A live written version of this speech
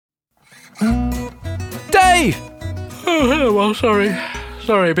Dave! Oh, well, sorry.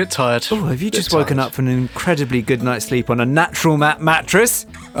 Sorry, a bit tired. Oh, have you just woken up from an incredibly good night's sleep on a natural mattress?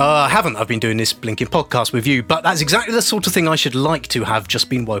 I haven't. I've been doing this blinking podcast with you, but that's exactly the sort of thing I should like to have just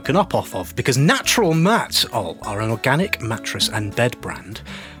been woken up off of, because Natural Mat are an organic mattress and bed brand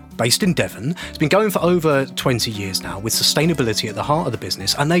based in Devon. It's been going for over 20 years now, with sustainability at the heart of the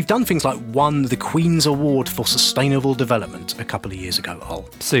business, and they've done things like won the Queen's Award for Sustainable Development a couple of years ago.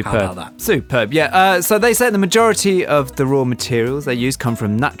 Superb. How about that? Superb, yeah. So they say the majority of the raw materials they use come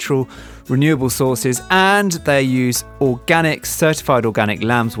from natural, renewable sources, and they use certified organic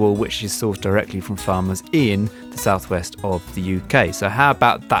lamb's wool, which is sourced directly from farmers in the southwest of the UK. So how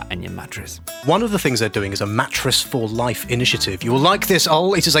about that in your mattress? One of the things they're doing is a Mattress for Life initiative. You will like this,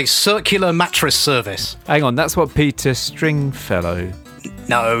 It is a circular mattress service. Hang on, that's what Peter Stringfellow...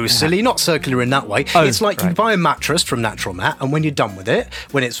 No, silly, not circular in that way. It's like you buy a mattress from Natural Mat, and when you're done with it,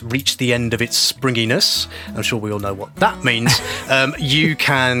 when it's reached the end of its springiness, I'm sure we all know what that means, you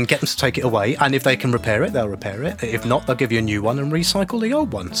can get them to take it away, and if they can repair it, they'll repair it. If not, they'll give you a new one and recycle the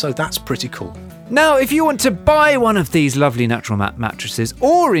old one. So that's pretty cool. Now, if you want to buy one of these lovely Natural Mat mattresses,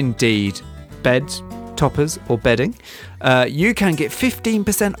 or indeed bed toppers or bedding, you can get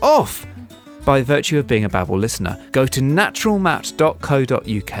 15% off by virtue of being a Babbel listener. Go to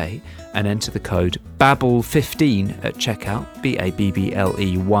naturalmat.co.uk and enter the code BABBEL15 at checkout,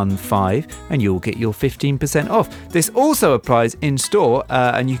 BABBLE15, and you'll get your 15% off. This also applies in store,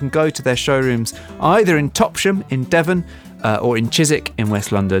 and you can go to their showrooms either in Topsham in Devon or in Chiswick in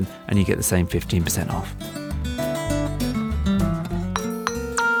West London, and you get the same 15% off.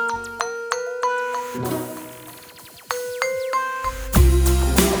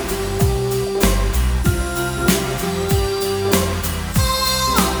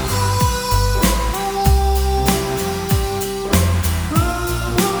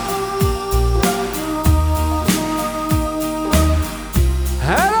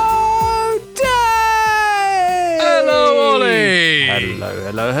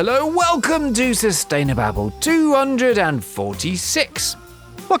 Hello, welcome to Sustainababble 246.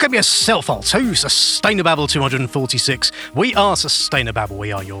 Welcome yourself all to Sustainababble 246. We are Sustainababble.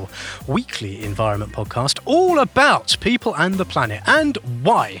 We are your weekly environment podcast, all about people and the planet, and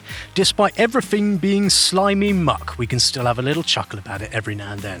why, despite everything being slimy muck, we can still have a little chuckle about it every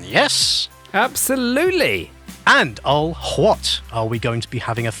now and then. Yes? Absolutely. And, what are we going to be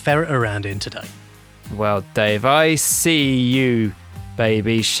having a ferret around in today? Well, Dave, I see you,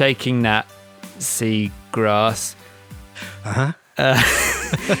 baby, shaking that seagrass.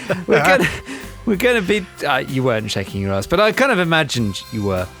 We're gonna be. You weren't shaking your ass, but I kind of imagined you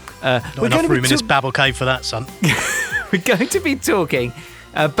were. Not enough room in this babble cave for that, son. We're going to be talking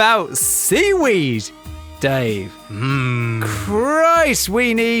about seaweed, Dave. Christ,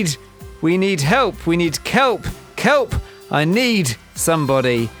 we need help. We need kelp. I need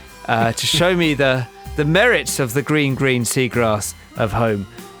somebody to show me the merits of the green seagrass of home.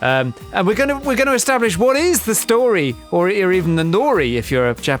 And we're going to establish what is the story, or even the nori if you're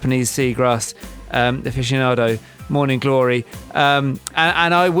a Japanese seagrass aficionado. Morning glory. And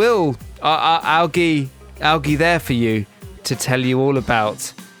I will algae there for you to tell you all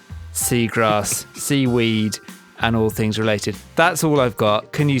about seagrass, seaweed, and all things related. That's all I've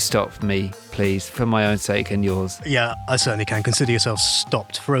got. Can you stop me, please, for my own sake and yours? Yeah, I certainly can. Consider yourself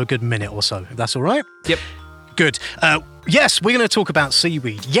stopped for a good minute or so, if that's all right. Yep. Good. Yes, we're going to talk about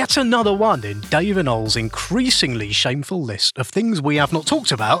seaweed. Yet another one in Dave and Ol's increasingly shameful list of things we have not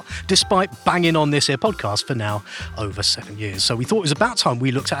talked about, despite banging on this here podcast for now over 7 years. So we thought it was about time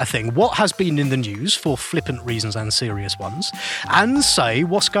we looked at a thing, what has been in the news for flippant reasons and serious ones, and say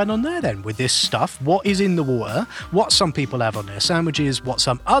what's going on there then with this stuff, what is in the water, what some people have on their sandwiches, what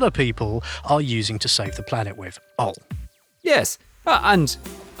some other people are using to save the planet with. Ol. Yes, and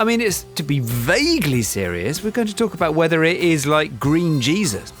I mean, it's to be vaguely serious, we're going to talk about whether it is like green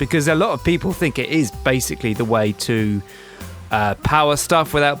Jesus, because a lot of people think it is basically the way to power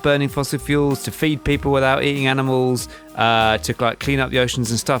stuff without burning fossil fuels, to feed people without eating animals, to like clean up the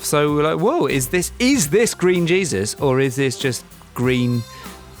oceans and stuff. So we're like, whoa, is this green Jesus, or is this just green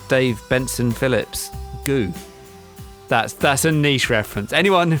Dave Benson Phillips goo? That's a niche reference.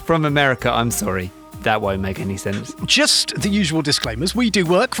 Anyone from America, I'm sorry. That won't make any sense. Just the usual disclaimers. We do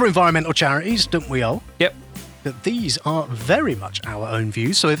work for environmental charities, don't we all? Yep. But these are very much our own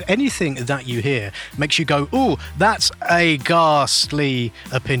views. So if anything that you hear makes you go, "Ooh, that's a ghastly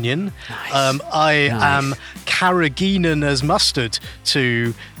opinion," Nice. I am Carrageenan as mustard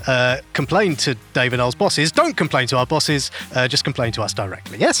to complain to Dave and Ol's bosses. Don't complain to our bosses. Just complain to us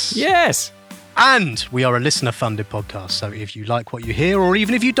directly. Yes? Yes. And we are a listener-funded podcast, so if you like what you hear, or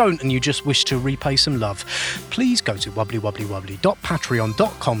even if you don't and you just wish to repay some love, please go to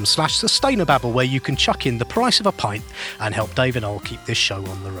wobblywobblywobbly.patreon.com/sustainababble, where you can chuck in the price of a pint and help Dave and I'll keep this show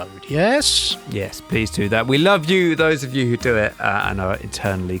on the road. Yes? Yes, please do that. We love you, those of you who do it, and are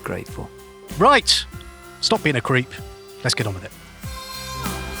eternally grateful. Right. Stop being a creep. Let's get on with it.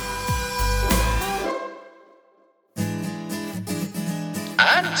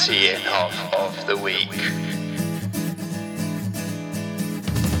 Anti-Inhofe of the week.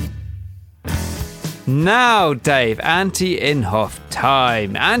 Now, Dave, Anti-Inhofe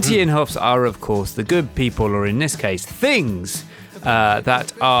time. Anti-Inhofes are, of course, the good people, or in this case, things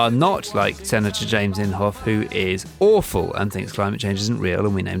that are not like Senator James Inhofe, who is awful and thinks climate change isn't real,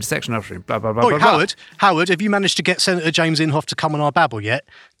 and we named a section after him. Blah, blah, blah, blah, blah. Howard, have you managed to get Senator James Inhofe to come on our babble yet?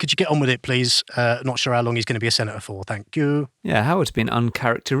 Could you get on with it, please? Not sure how long he's going to be a senator for. Thank you. Yeah, Howard's been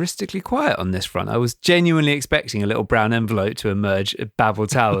uncharacteristically quiet on this front. I was genuinely expecting a little brown envelope to emerge at Babel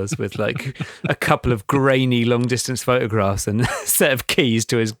Towers with like a couple of grainy long-distance photographs and a set of keys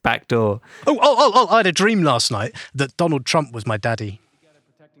to his back door. Oh, I had a dream last night that Donald Trump was my daddy.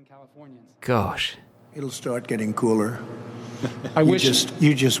 Gosh. It'll start getting cooler. You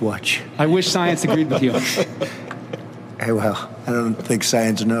just watch. I wish science agreed with you. Hey, well, I don't think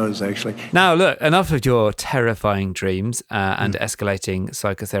science knows, actually. Now, look, enough of your terrifying dreams and escalating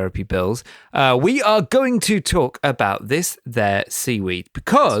psychotherapy bills. We are going to talk about this there seaweed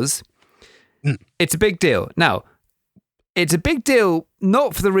because it's a big deal. Now, it's a big deal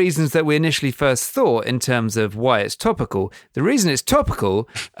not for the reasons that we initially first thought in terms of why it's topical. The reason it's topical,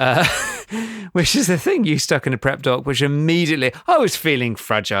 which is the thing you stuck in a prep doc, which immediately... I was feeling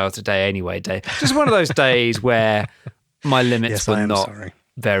fragile today anyway, Dave. Just one of those days where my limits were not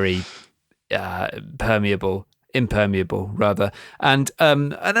very impermeable, rather. And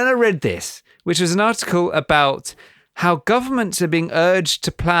then I read this, which was an article about how governments are being urged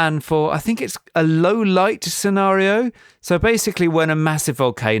to plan for, I think it's a low light scenario. So basically when a massive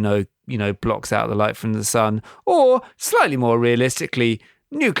volcano, blocks out the light from the sun, or slightly more realistically,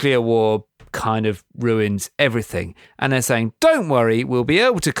 nuclear war kind of ruins everything. And they're saying, don't worry, we'll be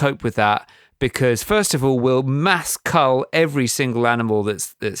able to cope with that because first of all, we'll mass cull every single animal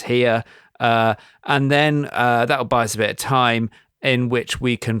that's here. And then that'll buy us a bit of time in which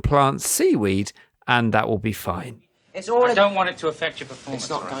we can plant seaweed and that will be fine. I don't want it to affect your performance. It's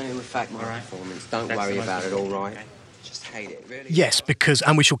not going to affect my performance. Don't worry about it, all right? Just hate it, really. Yes, because,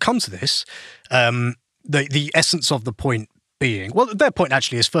 and we shall come to this, the essence of the point being, well, their point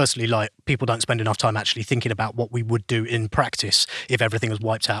actually is firstly, like, people don't spend enough time actually thinking about what we would do in practice if everything was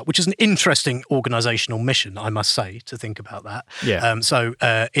wiped out, which is an interesting organisational mission, I must say, to think about that. Yeah. So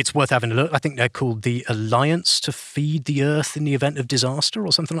it's worth having a look. I think they're called the Alliance to Feed the Earth in the Event of Disaster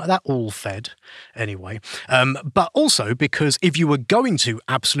or something like that, all fed anyway. But also because if you were going to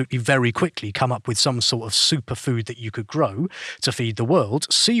absolutely very quickly come up with some sort of superfood that you could grow to feed the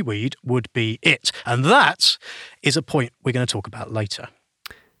world, seaweed would be it. And that is a point we're going to talk about later.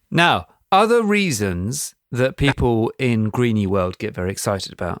 Now, other reasons that people in Greenie World get very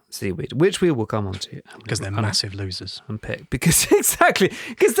excited about seaweed, which we will come on to. Because they're massive losers. Unpick. Because they're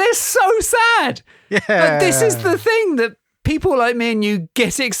so sad. Yeah. Like, this is the thing that people like me and you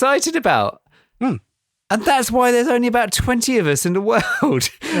get excited about. And that's why there's only about 20 of us in the world.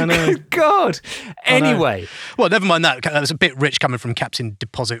 I know. God. Anyway. Well, never mind that. That's a bit rich coming from Captain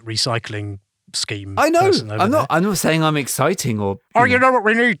Deposit Recycling Scheme. I know. I'm not saying I'm exciting or... You know what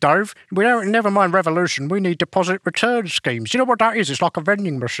we need, Dave? We don't, never mind revolution. We need deposit return schemes. You know what that is? It's like a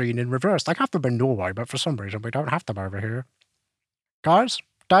vending machine in reverse. They have them in Norway, but for some reason we don't have them over here. Guys?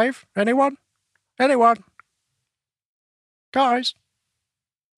 Dave? Anyone? Guys?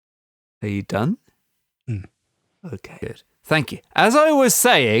 Are you done? Okay, good. Thank you. As I was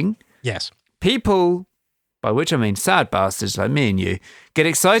saying... Yes. People, by which I mean sad bastards like me and you, get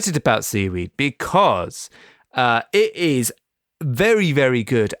excited about seaweed because it is very, very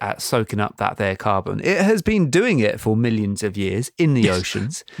good at soaking up that there carbon. It has been doing it for millions of years in the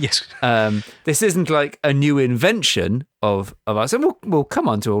oceans. Yes. This isn't like a new invention of us. And we'll come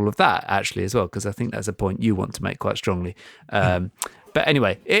on to all of that actually as well, because I think that's a point you want to make quite strongly. But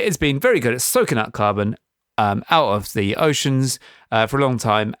anyway, it has been very good at soaking up carbon out of the oceans for a long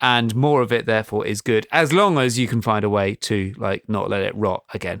time, and more of it therefore is good as long as you can find a way to like not let it rot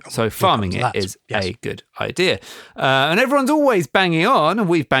again. So farming it is a good idea. And everyone's always banging on, and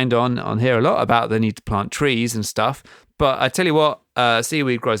we've banged on here a lot about the need to plant trees and stuff. But I tell you what,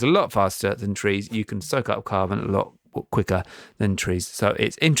 seaweed grows a lot faster than trees. You can soak up carbon a lot quicker than trees. So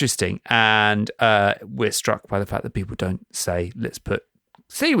it's interesting, and we're struck by the fact that people don't say let's put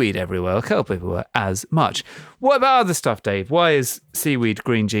seaweed everywhere, kelp everywhere as much. What about other stuff, Dave? Why is seaweed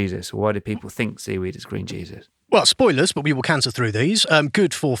green Jesus? Or why do people think seaweed is green Jesus? Well, spoilers, but we will canter through these.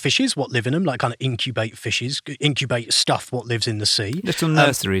 Good for fishes, what live in them, like kind of incubate fishes, incubate stuff, what lives in the sea. Little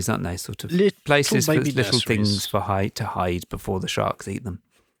nurseries, aren't they? Sort of places for little nurseries. things to hide before the sharks eat them.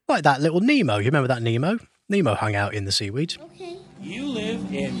 Like that little Nemo. You remember that Nemo? Nemo hung out in the seaweed. Okay. You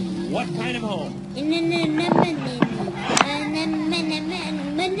live in what kind of home? Okay,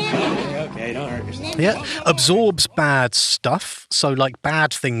 don't hurt yourself. Yeah, absorbs bad stuff. So, like,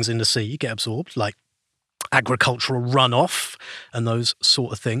 bad things in the sea get absorbed, like agricultural runoff and those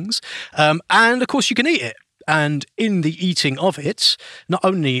sort of things. And, of course, you can eat it. And in the eating of it, not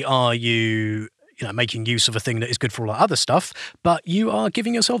only are you making use of a thing that is good for all that other stuff, but you are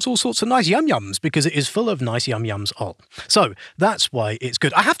giving yourselves all sorts of nice yum-yums because it is full of nice yum-yums all. So that's why it's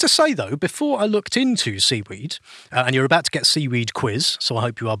good. I have to say, though, before I looked into seaweed, and you're about to get seaweed quiz, so I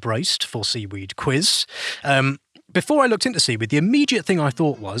hope you are braced for seaweed quiz. Before I looked into seaweed, the immediate thing I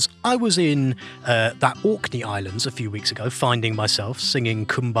thought was I was in that Orkney Islands a few weeks ago, finding myself singing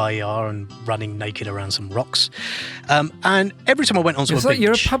Kumbaya and running naked around some rocks. And every time I went onto a beach...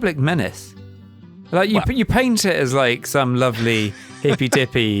 You're a public menace. Like you paint it as like some lovely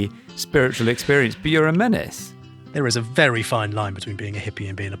hippy-dippy spiritual experience, but you're a menace. There is a very fine line between being a hippie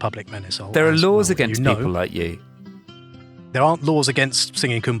and being a public menace. There are laws against people like you. There aren't laws against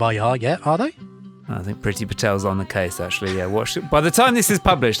singing Kumbaya yet, are they? I think Priti Patel's on the case, actually. Yeah, by the time this is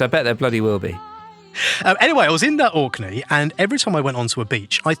published, I bet there bloody will be. Anyway, I was in that Orkney, and every time I went onto a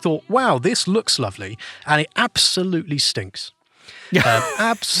beach, I thought, wow, this looks lovely, and it absolutely stinks.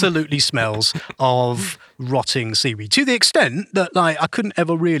 Absolutely smells of rotting seaweed, to the extent that I couldn't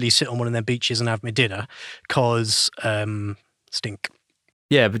ever really sit on one of their beaches and have my dinner because stink.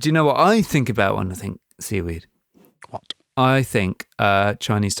 Yeah, but do you know what I think about when I think seaweed? What? I think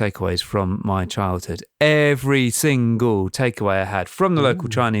Chinese takeaways from my childhood. Every single takeaway I had from the local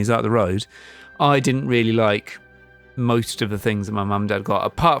Chinese up the road, I didn't really like most of the things that my mum and dad got,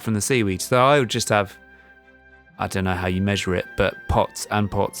 apart from the seaweed. So I would just have, I don't know how you measure it, but pots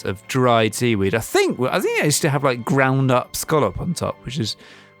and pots of dried seaweed. I think I used to have like ground up scallop on top, which is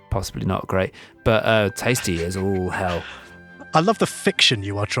possibly not great, but tasty as all hell. I love the fiction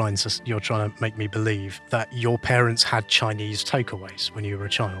you're trying to make me believe that your parents had Chinese takeaways when you were a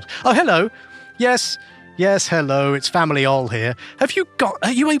child. Oh, hello. Yes, hello. It's Family All here.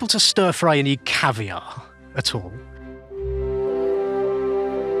 Are you able to stir fry any caviar at all?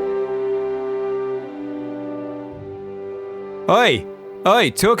 Oi,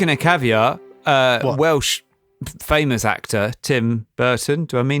 talking of caviar, What? Welsh famous actor Tim Burton.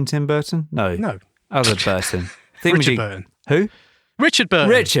 Do I mean Tim Burton? No. Other Burton. Richard Burton. Who? Richard Burton.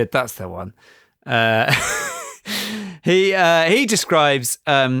 Richard, that's the one. He describes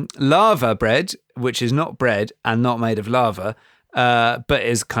lava bread, which is not bread and not made of lava, but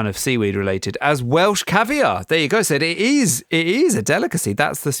is kind of seaweed related, as Welsh caviar. There you go. So it is a delicacy.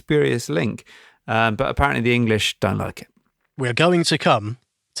 That's the spurious link. But apparently the English don't like it. We're going to come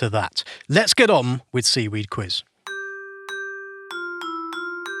to that. Let's get on with Seaweed Quiz.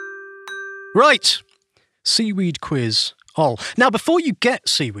 Right. Seaweed Quiz. Now, before you get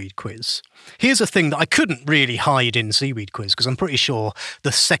Seaweed Quiz, here's a thing that I couldn't really hide in Seaweed Quiz, because I'm pretty sure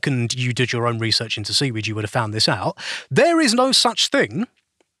the second you did your own research into seaweed, you would have found this out. There is no such thing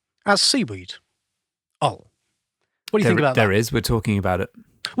as seaweed. What do you think about that? There is. We're talking about it.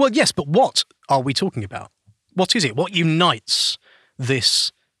 Well, yes, but what are we talking about? What is it? What unites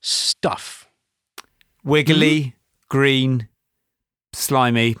this stuff? Wiggly, green,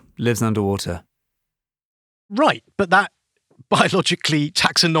 slimy, lives underwater. Right, but that biologically,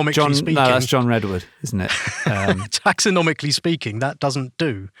 taxonomically speaking... No, that's John Redwood, isn't it? Taxonomically speaking, that doesn't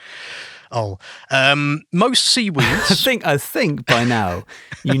do. Most seaweeds... I think by now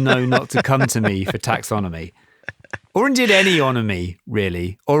you know not to come to me for taxonomy. Or indeed any onomy,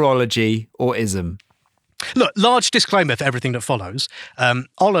 really. Orology or ism. Look, large disclaimer for everything that follows.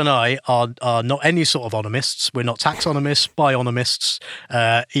 Ol and I are not any sort of onomists. We're not taxonomists, bionomists,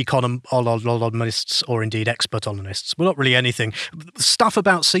 economists, or indeed expert onomists. We're not really anything. Stuff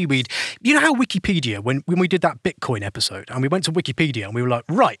about seaweed. You know how Wikipedia, when we did that Bitcoin episode, and we went to Wikipedia and we were like,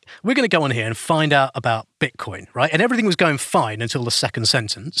 right, we're going to go on here and find out about Bitcoin, right? And everything was going fine until the second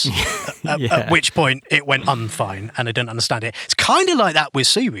sentence, at which point it went unfine and I didn't understand it. It's kind of like that with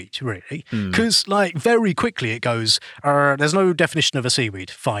seaweed, really, because very quickly it goes, there's no definition of a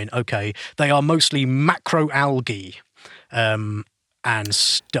seaweed. Fine, okay. They are mostly macroalgae and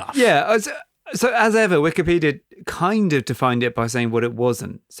stuff. Yeah, so as ever, Wikipedia kind of defined it by saying what it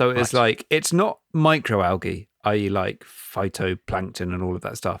wasn't. So it's like, it's not microalgae. i.e. like phytoplankton and all of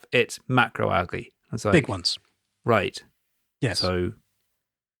that stuff. It's macroalgae. It's like, Big ones. Right. Yes. So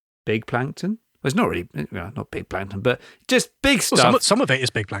big plankton? Well, it's not really, not big plankton, but just big stuff. Well, some of it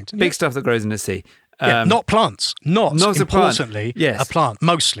is big plankton. Big stuff that grows in the sea. Not plants. Not importantly, a plant.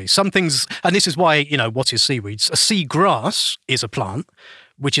 Mostly. Some things, and this is why, what is seaweeds? A seagrass is a plant,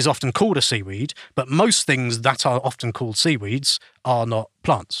 which is often called a seaweed, but most things that are often called seaweeds are not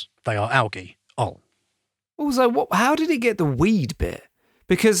plants. They are algae. Also, how did he get the weed bit?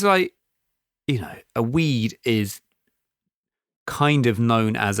 Because, like, a weed is kind of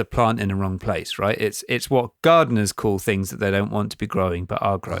known as a plant in the wrong place, right? It's what gardeners call things that they don't want to be growing but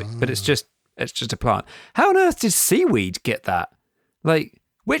are growing. But it's just a plant. How on earth did seaweed get that? Like,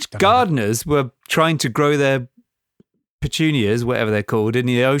 which gardeners were trying to grow their petunias, whatever they're called, in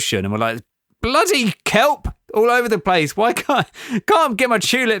the ocean, and were like, bloody kelp all over the place. Why can't get my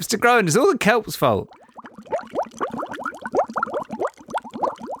tulips to grow? And it's all the kelp's fault.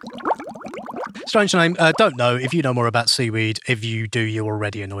 Strange name. Don't know. If you know more about seaweed, if you do, you're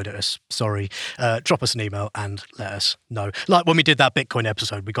already annoyed at us. Sorry. Drop us an email and let us know. Like when we did that Bitcoin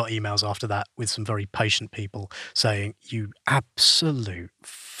episode, we got emails after that with some very patient people saying, you absolute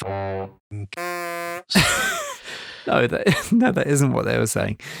f***ing No, that isn't what they were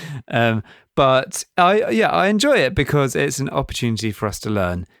saying. But I enjoy it because it's an opportunity for us to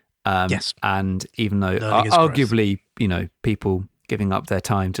learn. Yes. And even though arguably, people giving up their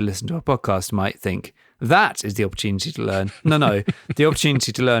time to listen to our podcast might think that is the opportunity to learn. No, the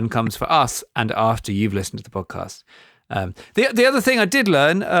opportunity to learn comes for us and after you've listened to the podcast. The other thing I did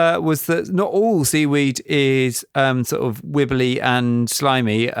learn was that not all seaweed is sort of wibbly and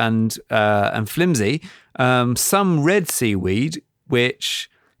slimy and flimsy. Some red seaweed, which,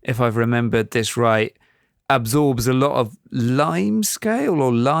 if I've remembered this right, absorbs a lot of lime,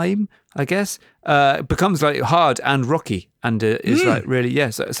 I guess, becomes like hard and rocky and is like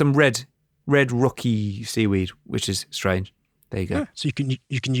really, so some red rocky seaweed, which is strange. There you go. Yeah, so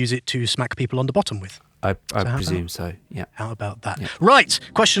you can use it to smack people on the bottom with. I presume so, yeah. How about that? Yeah. Right,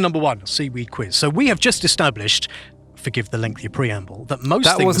 question number 1, seaweed quiz. So we have just established, forgive the lengthy preamble, that most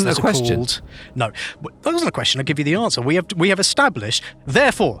that things wasn't that a are question. called... No, that wasn't a question. I'll give you the answer. We have established,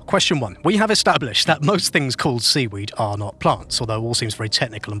 therefore, question 1, we have established that most things called seaweed are not plants, although it all seems very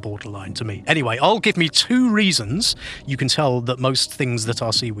technical and borderline to me. Anyway, I'll give me 2 reasons you can tell that most things that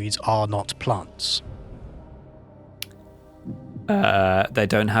are seaweeds are not plants. They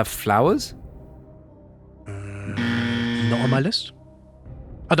don't have flowers? Not on my list.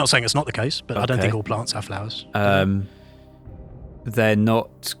 I'm not saying it's not the case, but I don't think all plants have flowers. They're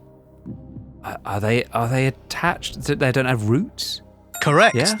not. Are they attached? They don't have roots?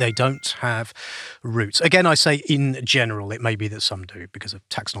 Correct. Yeah. They don't have roots. Again, I say in general. It may be that some do because of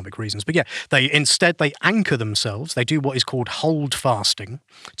taxonomic reasons. But yeah, they anchor themselves. They do what is called hold fasting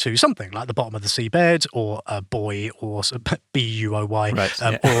to something like the bottom of the seabed or a buoy or B-U-O-Y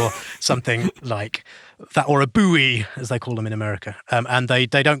or something like that, or a buoy, as they call them in America. And they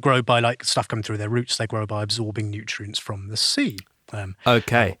don't grow by like stuff coming through their roots. They grow by absorbing nutrients from the sea.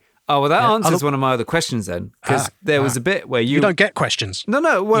 Okay. Oh, well, that answers one of my other questions then, because there was a bit where you don't get questions.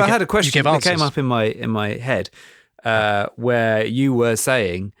 No. Well, I had a question that answers. came up in my head, where you were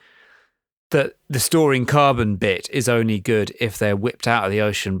saying that the storing carbon bit is only good if they're whipped out of the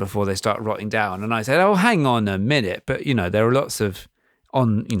ocean before they start rotting down. And I said, oh, hang on a minute, but there are lots of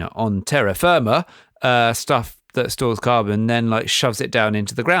on terra firma stuff that stores carbon, then like shoves it down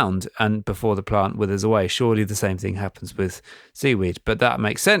into the ground and before the plant withers away. Surely the same thing happens with seaweed, but that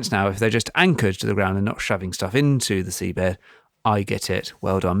makes sense now. If they're just anchored to the ground and not shoving stuff into the seabed, I get it.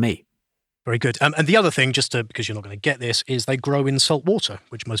 Well done, me. Very good. And the other thing, because you're not going to get this, is they grow in salt water,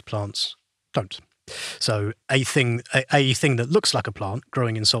 which most plants don't. So a thing that looks like a plant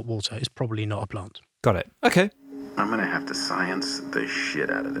growing in salt water is probably not a plant. Got it. Okay. I'm going to have to science the shit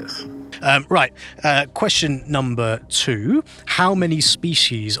out of this. Right. Question number 2. How many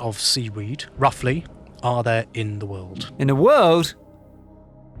species of seaweed, roughly, are there in the world? In the world?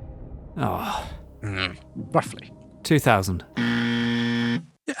 Oh. Roughly. 2,000. Yeah,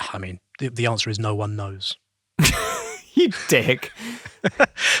 I mean, the answer is no one knows. You dick.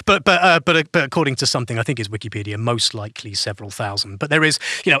 But according to something I think is Wikipedia, most likely several thousand. But there is,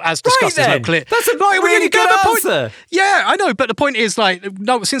 as discussed, there's no clear. That's a really good answer. Yeah, I know. But the point is,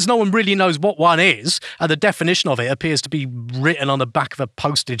 since no one really knows what one is, and the definition of it appears to be written on the back of a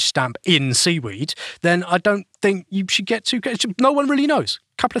postage stamp in seaweed, then I don't think you should get too. No one really knows.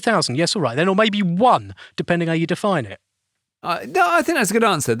 A couple of thousand, yes, all right. Then, or maybe one, depending how you define it. No, I think that's a good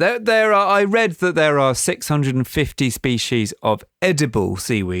answer. I read that there are 650 species of edible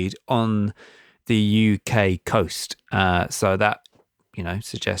seaweed on the UK coast. So that,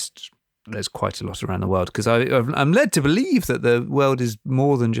 suggests there's quite a lot around the world, because I'm led to believe that the world is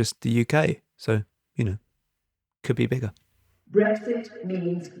more than just the UK. So, could be bigger. Brexit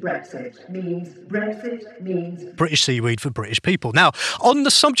means Brexit means Brexit means... British seaweed for British people. Now, on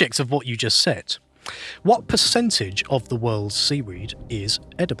the subject of what you just said, what percentage of the world's seaweed is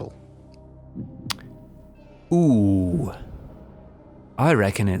edible? Ooh. I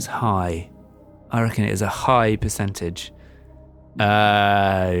reckon it's high. I reckon it is a high percentage.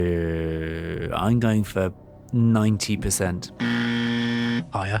 I'm going for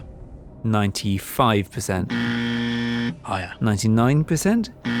 90%. Higher. 95%. Higher. 99%?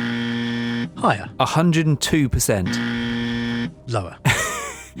 Higher. 102%. Lower.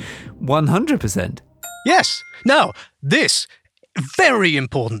 100%. Yes. Now, this very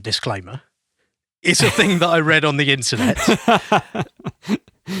important disclaimer is a thing that I read on the internet.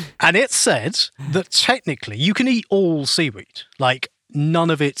 And it said that technically you can eat all seaweed. Like, none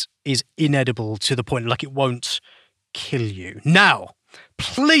of it is inedible to the point, like, it won't kill you. Now,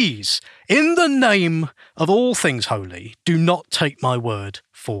 please, in the name of all things holy, do not take my word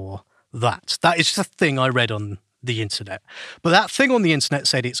for that. That is the thing I read on the internet. But that thing on the internet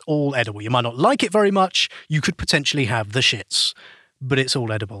said it's all edible. You might not like it very much. You could potentially have the shits, but it's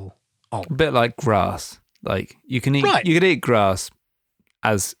all edible. Oh. A bit like grass. Like, you can eat, Right. You could eat grass,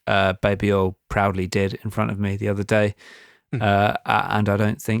 as Baby Oil proudly did in front of me the other day. And I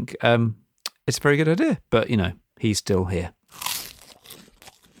don't think it's a very good idea. But, he's still here.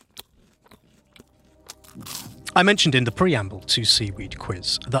 I mentioned in the preamble to Seaweed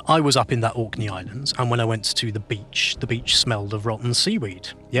Quiz that I was up in that Orkney Islands, and when I went to the beach smelled of rotten seaweed.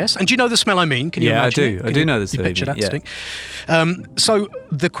 Yes? And do you know the smell I mean? Can you imagine it? I do know the You seaweed, picture that yeah. stink? So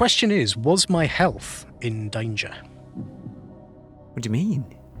the question is, was my health in danger? What do you mean?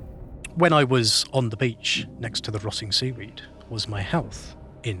 When I was on the beach next to the rotting seaweed, was my health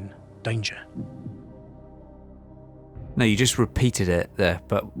in danger? No, you just repeated it there.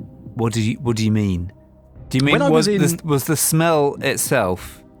 But what do you mean? Do you mean When I was in- was the smell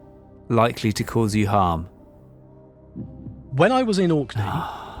itself likely to cause you harm? When I was in Orkney,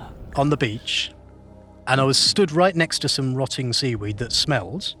 on the beach, and I was stood right next to some rotting seaweed that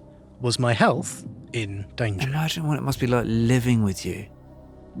smelled, was my health in danger? Imagine what it must be like living with you.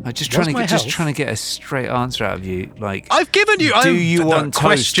 Like just Was trying my to health- get a straight answer out of you. Like, I've given you... do you want toast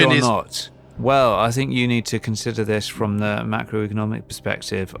question or is, not? Well, I think you need to consider this from the macroeconomic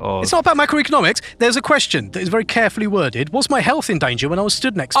perspective of... It's not about macroeconomics. There's a question that is very carefully worded. Was my health in danger when I was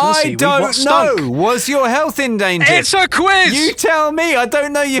stood next to the I seaweed? What don't stunk? know. Was your health in danger? It's a quiz! You tell me. I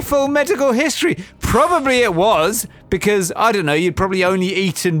don't know your full medical history. Probably it was, because, I don't know, you'd probably only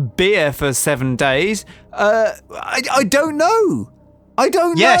eaten beer for 7 days. I don't know. I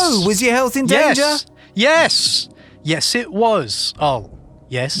don't know. Was your health in danger? Yes, it was. Oh,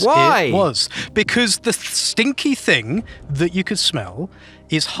 yes, Why? it was. Because the stinky thing that you could smell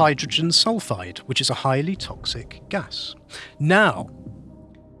is hydrogen sulfide, which is a highly toxic gas. Now,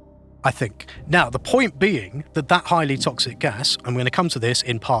 the point being that highly toxic gas, I'm going to come to this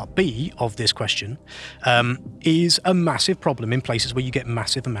in part B of this question, is a massive problem in places where you get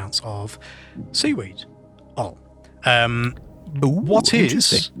massive amounts of seaweed. What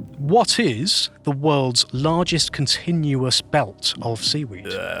is the world's largest continuous belt of seaweed?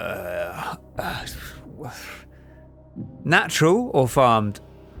 Natural or farmed?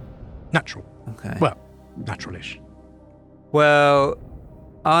 Natural. Okay. Well, natural-ish. Well,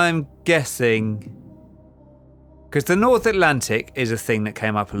 I'm guessing... Because the North Atlantic is a thing that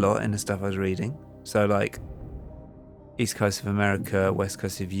came up a lot in the stuff I was reading. So, like, East Coast of America, West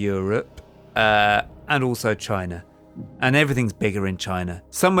Coast of Europe, and also China. And everything's bigger in China.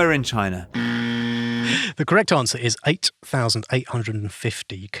 Somewhere in China. The correct answer is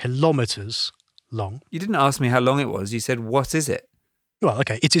 8,850 kilometres long. You didn't ask me how long it was. You said, what is it? Well,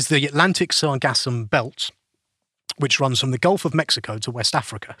 okay. It is the Atlantic Sargassum Belt, which runs from the Gulf of Mexico to West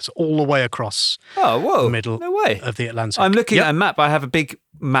Africa. So all the way across the middle no way. of the Atlantic. I'm looking Yep. at a map. I have a big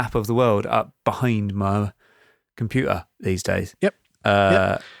map of the world up behind my computer these days. Yep.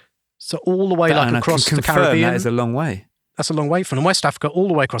 So all the way and I across can the confirm Caribbean. that is a long way. That's a long way from West Africa all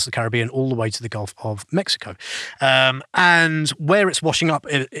the way across the Caribbean, all the way to the Gulf of Mexico. And where it's washing up,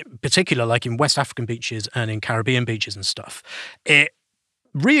 in particular, like in West African beaches and in Caribbean beaches and stuff, it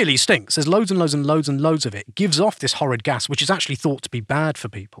really stinks. There's loads and loads and loads and loads of it. It gives off this horrid gas, which is actually thought to be bad for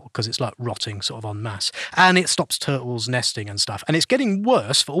people because it's like rotting sort of en masse. And it stops turtles nesting and stuff. And it's getting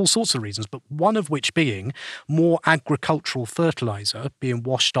worse for all sorts of reasons, but one of which being more agricultural fertilizer being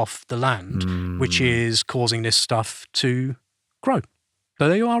washed off the land, which is causing this stuff to grow, So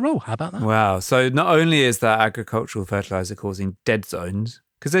there you are, Roll. How about that? Wow. So not only is that agricultural fertilizer causing dead zones,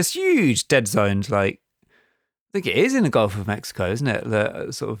 because there's huge dead zones, like I think it is in the Gulf of Mexico, isn't it?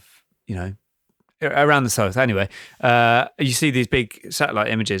 The sort of, around the south. Anyway, you see these big satellite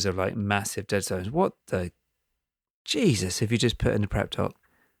images of like massive dead zones. What the Jesus have you just put in the prep doc?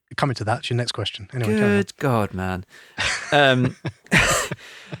 Coming to that, it's your next question. Anyway, good God, man.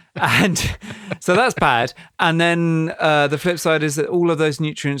 And so that's bad. And then the flip side is that all of those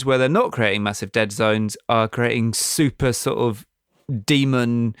nutrients where they're not creating massive dead zones are creating super sort of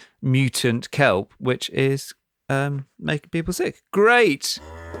demon mutant kelp, which is making people sick. Great.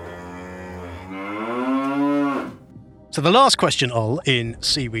 So the last question, Ol, in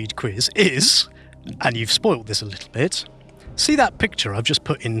Seaweed Quiz is, and you've spoiled this a little bit, see that picture I've just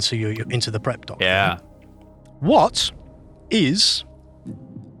put into the prep doc? Yeah. What is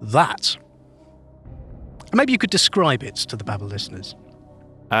that? Maybe you could describe it to the Babble listeners.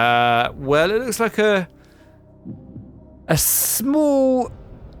 Well, it looks like a small,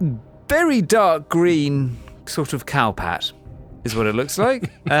 very dark green sort of cowpat is what it looks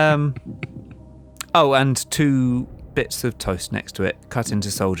like. Oh, and 2 bits of toast next to it, cut into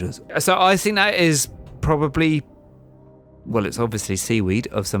soldiers. So I think that is probably, well, it's obviously seaweed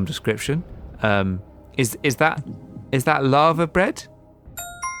of some description. Is that lava bread?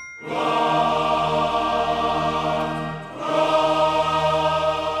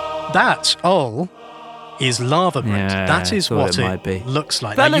 That, Ol, is lava bread. Yeah, that is what it might be. Looks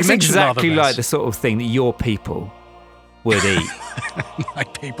like. That now, looks you mentioned exactly lava like the sort of thing that your people would eat. My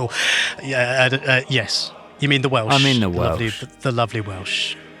people. Yeah, yes. You mean the Welsh? I mean the Welsh. The lovely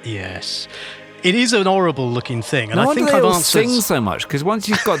Welsh. Yes. It is an horrible looking thing. And No I wonder think they I've all answered... sing so much, because once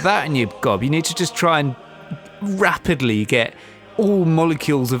you've got that in your gob, you need to just try and rapidly get all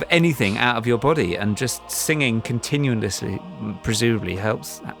molecules of anything out of your body, and just singing continuously presumably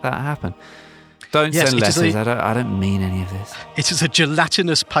helps that happen. Don't send letters. I don't mean any of this. It is a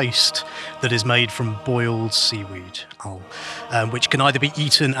gelatinous paste that is made from boiled seaweed, which can either be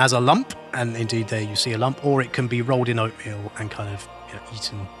eaten as a lump, and indeed there you see a lump, or it can be rolled in oatmeal and kind of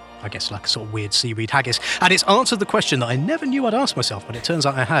eaten, I guess, like a sort of weird seaweed haggis. And it's answered the question that I never knew I'd ask myself, but it turns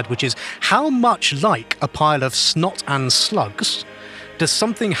out I had, which is, how much like a pile of snot and slugs does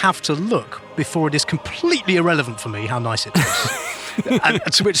something have to look before it is completely irrelevant for me how nice it is? And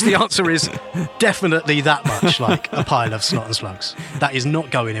to which the answer is definitely that much like a pile of snot and slugs. That is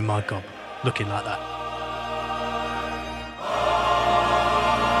not going in my gob looking like that.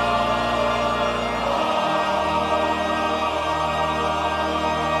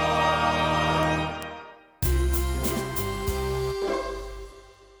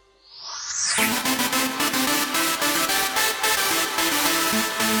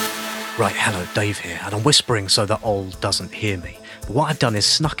 Right, hello, Dave here, and I'm whispering so that Ol doesn't hear me. But what I've done is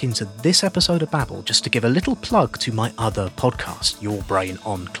snuck into this episode of Babble just to give a little plug to my other podcast, Your Brain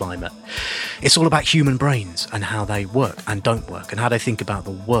on Climate. It's all about human brains and how they work and don't work, and how they think about the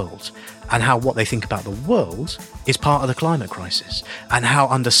world, and how what they think about the world is part of the climate crisis, and how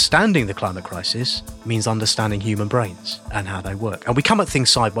understanding the climate crisis means understanding human brains and how they work. And we come at things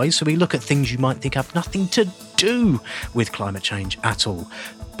sideways, so we look at things you might think have nothing to do with climate change at all.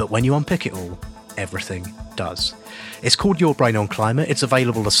 But when you unpick it all, everything does. It's called Your Brain on Climate. It's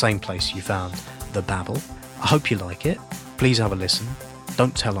available the same place you found the Babble. I hope you like it. Please have a listen.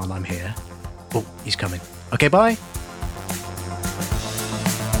 Don't tell Al I'm here. Oh, he's coming. Okay, bye.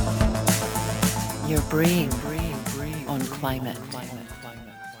 Your brain on climate.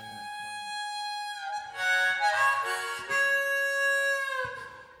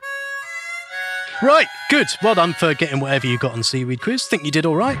 Right, good. Well done for getting whatever you got on Seaweed Quiz. Think you did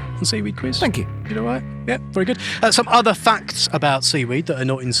all right on Seaweed Quiz. Thank you. You did all right? Yeah, very good. Some other facts about seaweed that are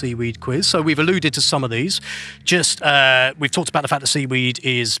not in Seaweed Quiz. So we've alluded to some of these. We've talked about the fact that seaweed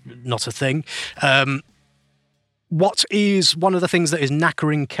is not a thing. What is one of the things that is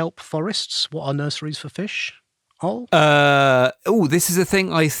knackering kelp forests? What are nurseries for fish? This is a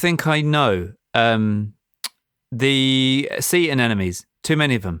thing I think I know. The sea anemones. Too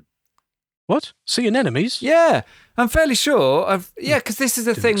many of them. What? Sea anemones? Yeah, I'm fairly sure. Because this is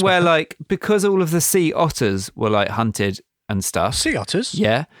a thing where, like, because all of the sea otters were, like, hunted and stuff. Sea otters?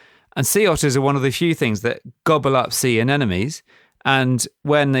 Yeah. And sea otters are one of the few things that gobble up sea anemones. And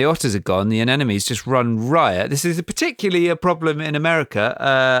when the otters are gone, the anemones just run riot. This is particularly a problem in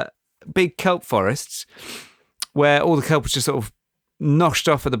America. Big kelp forests where all the kelp is just sort of noshed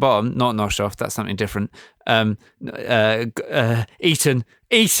off at the bottom. Not noshed off, that's something different.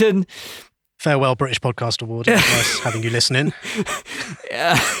 Eaten. Farewell British Podcast Award. Nice having you listening.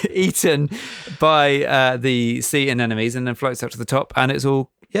 Eaten by the sea anemones and then floats up to the top, and it's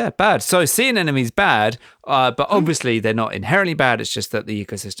all bad. So sea anemones bad, but obviously they're not inherently bad. It's just that the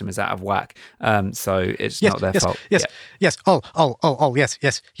ecosystem is out of whack. So it's not their fault. Yes.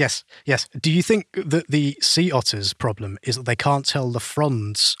 Yes. Do you think that the sea otters' problem is that they can't tell the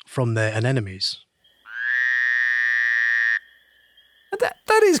fronds from their anemones?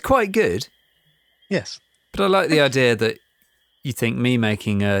 That is quite good. Yes. But I like the idea that you think me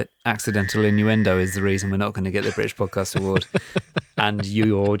making a accidental innuendo is the reason we're not going to get the British Podcast Award, and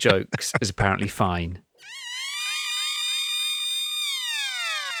your jokes is apparently fine.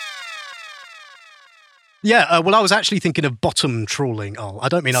 Yeah, well, I was actually thinking of bottom trawling. Oh, I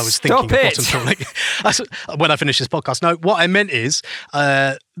don't mean I was thinking of bottom trawling when I finish this podcast. No, what I meant is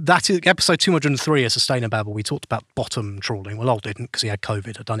that is episode 203 of Sustainababble. We talked about bottom trawling. Well, I didn't because he had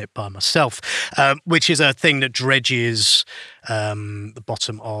COVID. I'd done it by myself, which is a thing that dredges the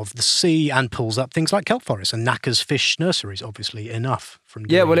bottom of the sea and pulls up things like kelp forests and knackers fish nurseries, obviously enough. From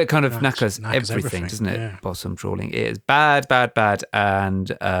well, it kind of knackers everything, doesn't it? Yeah. Bottom trawling. It is bad,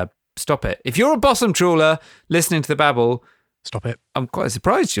 and... stop it. If you're a bottom trawler listening to the babble, stop it. I'm quite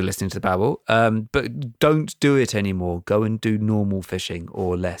surprised you're listening to the babble, but don't do it anymore. Go and do normal fishing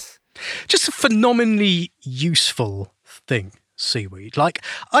or less. Just a phenomenally useful thing, seaweed. Like,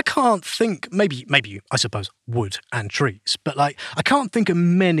 I can't think, maybe I suppose wood and trees, but like, I can't think of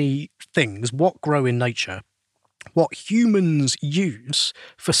many things, what grow in nature, what humans use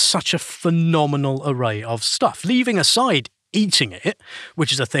for such a phenomenal array of stuff, leaving aside eating it,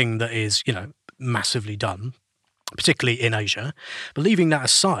 which is a thing that is, massively done, particularly in Asia. But leaving that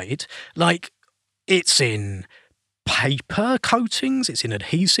aside, like, it's in paper coatings, it's in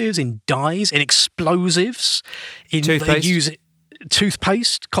adhesives, in dyes, in explosives, in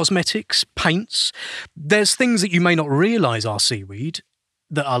toothpaste, cosmetics, paints. There's things that you may not realise are seaweed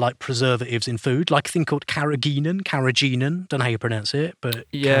that are like preservatives in food, like a thing called carrageenan. Don't know how you pronounce it, but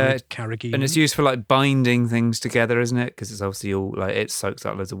carrageenan. And it's used for like binding things together, isn't it? Because it's obviously all like, it soaks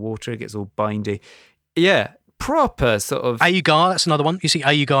up loads of water, it gets all bindy. Yeah, proper sort of... Agar, that's another one. You see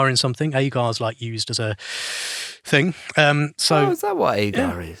agar in something. Agar's like used as a thing. Is that what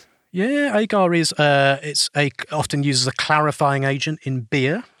agar is? Yeah, agar is often used as a clarifying agent in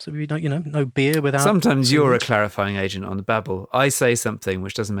beer. So we don't, no beer without. Sometimes you're a clarifying agent on the babble. I say something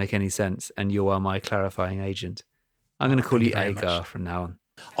which doesn't make any sense, and you are my clarifying agent. I'm going to call you agar from now on.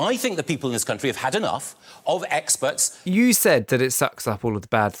 I think the people in this country have had enough of experts. You said that it sucks up all of the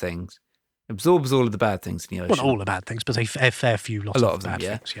bad things, absorbs all of the bad things in the ocean. Well, not all the bad things, but a fair few. A lot of them, bad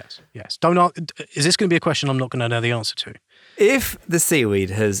yeah. things. Yes. Is this going to be a question I'm not going to know the answer to? If the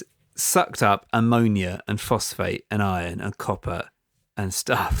seaweed has sucked up ammonia and phosphate and iron and copper and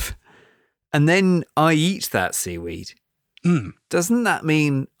stuff, and then I eat that seaweed, doesn't that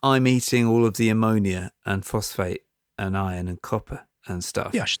mean I'm eating all of the ammonia and phosphate and iron and copper and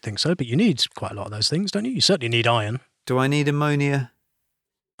stuff? Yeah, I should think so, but you need quite a lot of those things, don't you? You certainly need iron. Do I need ammonia?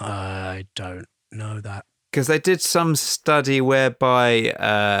 I don't know that. Because they did some study whereby,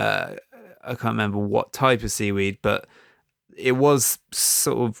 I can't remember what type of seaweed, but it was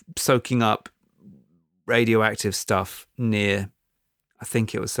sort of soaking up radioactive stuff near, I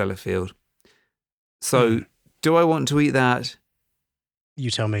think it was Sellafield. So do I want to eat that?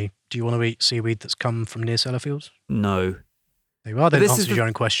 You tell me. Do you want to eat seaweed that's come from near Sellafields? No. There you are, then answers your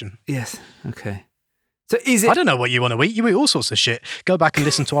own question. Yes, okay. So is it... I don't know what you want to eat. You eat all sorts of shit. Go back and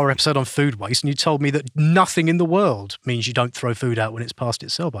listen to our episode on food waste, and you told me that nothing in the world means you don't throw food out when it's past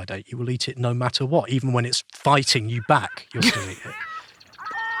its sell-by date. You will eat it no matter what. Even when it's fighting you back, you'll still eat it.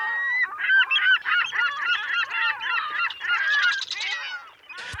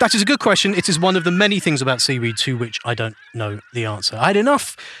 That is a good question. It is one of the many things about seaweed to which I don't know the answer. I had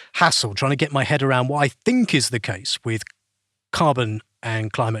enough hassle trying to get my head around what I think is the case with carbon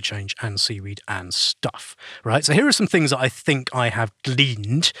and climate change and seaweed and stuff, right? So here are some things that I think I have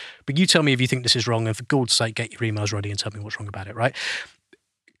gleaned, but you tell me if you think this is wrong, and for God's sake, get your emails ready and tell me what's wrong about it, right?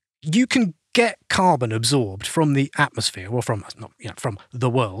 You can get carbon absorbed from the atmosphere, or from the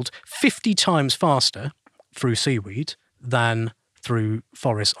world, 50 times faster through seaweed than through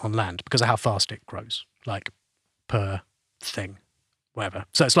forests on land because of how fast it grows, like per thing, whatever.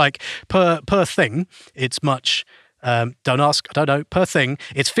 So it's like per thing, it's much... don't ask, I don't know, per thing,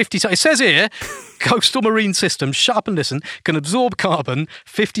 it's 50 times, it says here, coastal marine systems, shut up and listen, can absorb carbon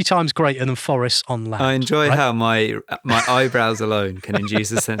 50 times greater than forests on land. I enjoy how my eyebrows alone can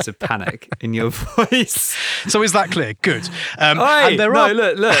induce a sense of panic in your voice. So is that clear? Good. Look.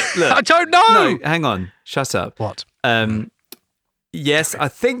 I don't know. No, hang on, shut up. What? Yes, I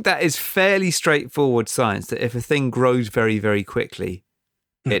think that is fairly straightforward science, that if a thing grows very, very quickly,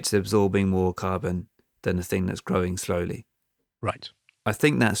 it's absorbing more carbon than a thing that's growing slowly. Right. I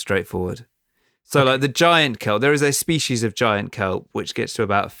think that's straightforward. So like the giant kelp, there is a species of giant kelp which gets to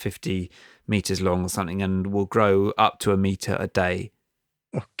about 50 meters long or something and will grow up to a meter a day.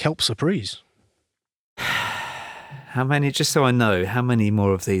 Oh, kelp surprise. How many, just so I know, how many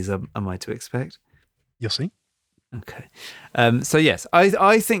more of these am I to expect? You'll see. Okay. So yes,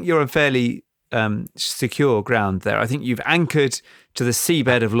 I think you're on fairly secure ground there. I think you've anchored to the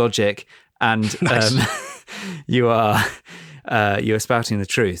seabed of logic and you're spouting the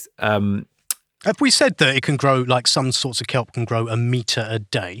truth. Have we said that it can grow, like some sorts of kelp can grow a meter a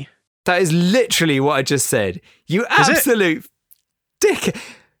day? That is literally what I just said. You absolute dick.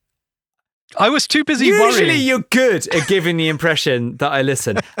 I was too busy worrying. Usually you're good at giving the impression that I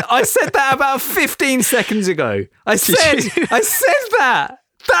listen. I said that about 15 seconds ago. I said that.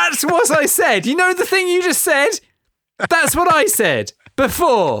 That's what I said. You know the thing you just said? That's what I said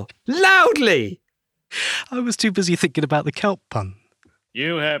before, loudly. I was too busy thinking about the kelp pun.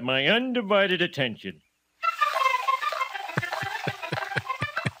 You have my undivided attention.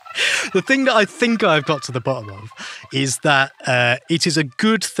 The thing that I think I've got to the bottom of is that it is a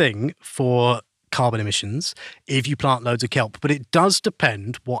good thing for carbon emissions if you plant loads of kelp, but it does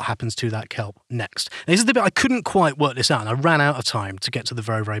depend what happens to that kelp next. And this is the bit I couldn't quite work this out, and I ran out of time to get to the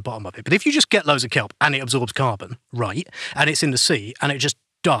very, very bottom of it. But if you just get loads of kelp and it absorbs carbon, right, and it's in the sea and it just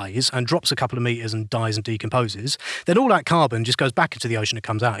dies and drops a couple of meters and dies and decomposes, then all that carbon just goes back into the ocean and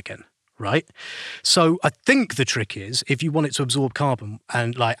comes out again. Right? So I think the trick is, if you want it to absorb carbon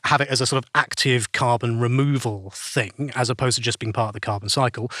and like have it as a sort of active carbon removal thing, as opposed to just being part of the carbon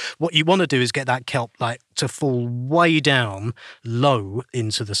cycle, what you want to do is get that kelp like to fall way down low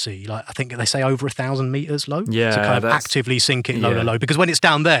into the sea. Like I think they say over 1,000 meters low. Yeah. To kind of actively sink it low, because when it's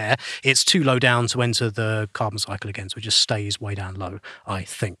down there, it's too low down to enter the carbon cycle again. So it just stays way down low, I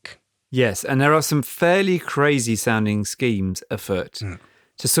think. Yes. And there are some fairly crazy sounding schemes afoot.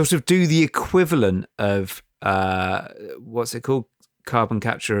 To sort of do the equivalent of what's it called, carbon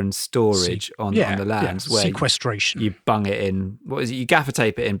capture and storage on the land, where sequestration. You bung it in. What is it? You gaffer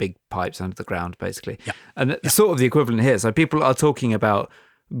tape it in big pipes under the ground, basically. Yeah. And sort of the equivalent here. So people are talking about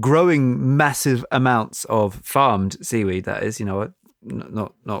growing massive amounts of farmed seaweed. That is, not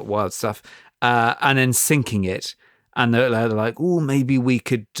wild stuff, and then sinking it. And they're like, oh, maybe we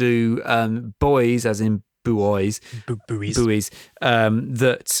could do buoys, as in buoys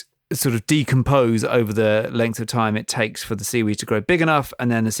that sort of decompose over the length of time it takes for the seaweed to grow big enough, and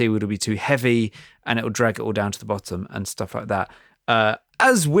then the seaweed will be too heavy and it will drag it all down to the bottom and stuff like that.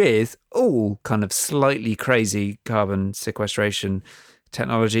 As with all kind of slightly crazy carbon sequestration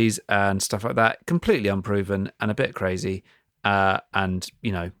technologies and stuff like that, completely unproven and a bit crazy. And,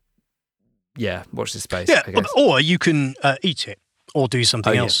 watch this space. Yeah, I guess. Or you can eat it or do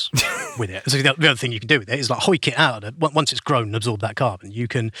something else. With it. So the other thing you can do with it is like hoik it out. Once it's grown and absorb that carbon, you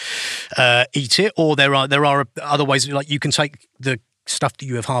can eat it, or there are other ways. Like you can take the stuff that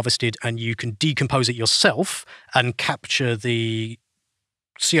you have harvested and you can decompose it yourself and capture the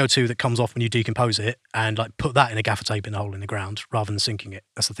CO2 that comes off when you decompose it and like put that in a gaffer tape in a hole in the ground rather than sinking it.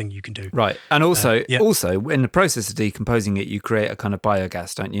 That's the thing you can do. Right, and also in the process of decomposing it, you create a kind of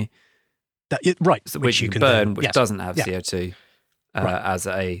biogas, don't you? Right, which you can burn, which doesn't have CO2 as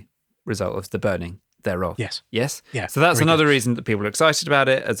a result of the burning thereof. Yes. Yeah. So that's another reason that people are excited about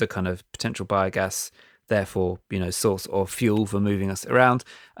it as a kind of potential biogas, therefore, source of fuel for moving us around.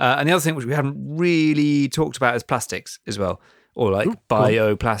 And the other thing which we haven't really talked about is plastics as well, or like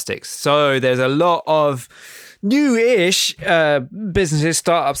bioplastics. So there's a lot of new-ish businesses,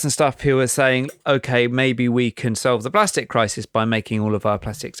 startups and stuff who are saying, okay, maybe we can solve the plastic crisis by making all of our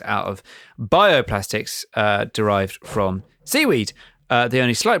plastics out of bioplastics derived from seaweed. The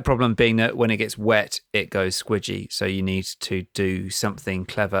only slight problem being that when it gets wet, it goes squidgy. So you need to do something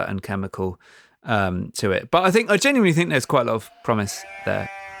clever and chemical to it. But I genuinely think there's quite a lot of promise there.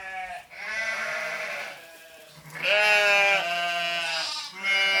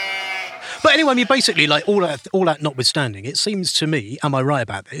 But anyway, I mean, basically, like all that notwithstanding, it seems to me, am I right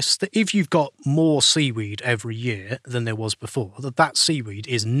about this, that if you've got more seaweed every year than there was before, that seaweed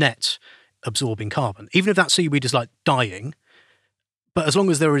is net absorbing carbon. Even if that seaweed is like dying, but as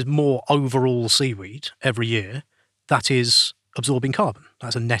long as there is more overall seaweed every year, that is absorbing carbon.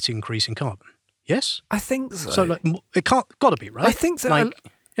 That's a net increase in carbon. Yes? I think so. So like, it got to be, right? I think so. Like,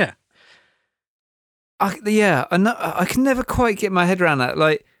 yeah. I can never quite get my head around that.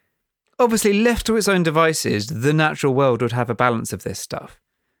 Like, obviously, left to its own devices, the natural world would have a balance of this stuff.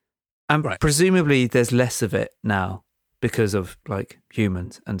 And presumably there's less of it now because of like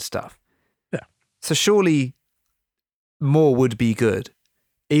humans and stuff. Yeah. So surely more would be good,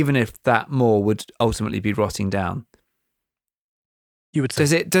 even if that more would ultimately be rotting down. You would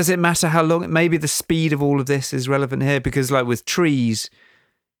think. Does it matter how long? Maybe the speed of all of this is relevant here, because like with trees,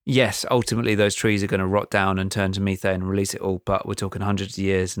 yes, ultimately those trees are going to rot down and turn to methane and release it all, but we're talking hundreds of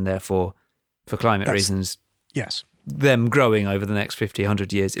years, and therefore for climate reasons, yes, them growing over the next 50,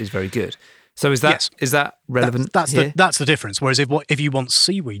 100 years is very good. So is that relevant? That's the difference. Whereas if you want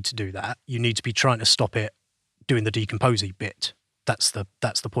seaweed to do that, you need to be trying to stop it doing the decomposing bit. That's the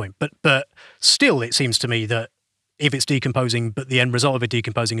point. But still, it seems to me that if it's decomposing, but the end result of it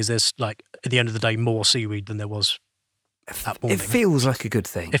decomposing is there's like at the end of the day more seaweed than there was that morning. It feels like a good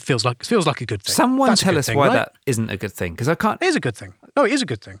thing. It feels like a good thing. Someone tell us why that isn't a good thing, because I can't. It is a good thing. No, it is a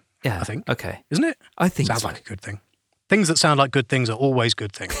good thing. Yeah, I think. Okay, isn't it? I think sounds so. like a good thing. Things that sound like good things are always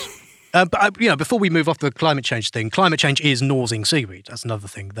good things. But before we move off the climate change thing, climate change is nosing seaweed. That's another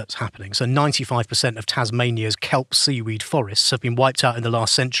thing that's happening. So 95% of Tasmania's kelp seaweed forests have been wiped out in the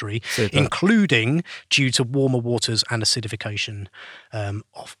last century, including due to warmer waters and acidification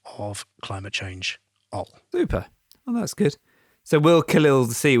of climate change. Super. Well, that's good. So we'll kill all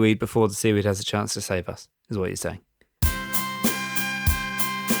the seaweed before the seaweed has a chance to save us, is what you're saying.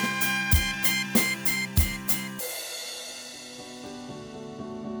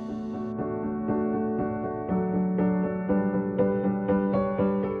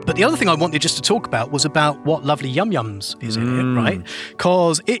 But the other thing I wanted just to talk about was about what lovely Yum Yums is in it, right?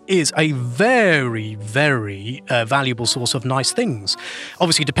 Because it is a very, very valuable source of nice things.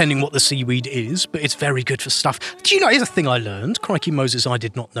 Obviously, depending what the seaweed is, but it's very good for stuff. Do you know, here's a thing I learned. Crikey Moses, I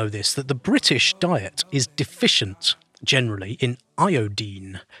did not know this, that the British diet is deficient, generally, in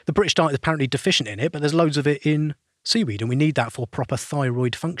iodine. The British diet is apparently deficient in it, but there's loads of it in seaweed, and we need that for proper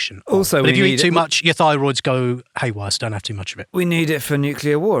thyroid function. Also, but if you eat too much, your thyroids go haywire, so don't have too much of it. We need it for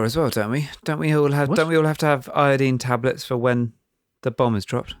nuclear war as well, don't we? Don't we all have to have iodine tablets for when the bomb is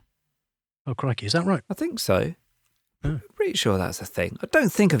dropped? Oh, crikey, is that right? I think so. I'm pretty sure that's a thing. I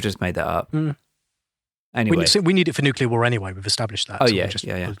don't think I've just made that up. Anyway. We need it for nuclear war anyway. We've established that. Oh, so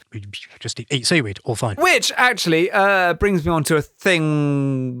yeah, we just eat seaweed, all fine. Which actually brings me on to a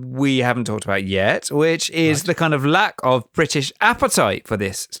thing we haven't talked about yet, which is the kind of lack of British appetite for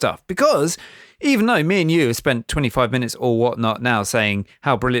this stuff. Because even though me and you have spent 25 minutes or whatnot now saying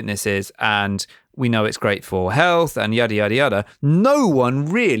how brilliant this is, and we know it's great for health and yada, yada, yada, no one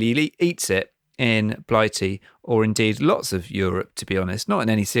really eats it in Blighty, or indeed lots of Europe, to be honest, not in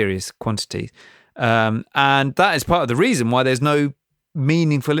any serious quantities. And that is part of the reason why there's no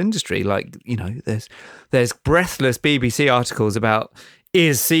meaningful industry. Like, you know, there's breathless BBC articles about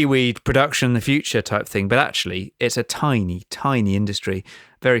is seaweed production the future type thing, but actually it's a tiny, tiny industry.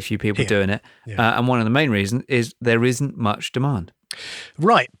 Very few people doing it. Yeah. And one of the main reasons is there isn't much demand.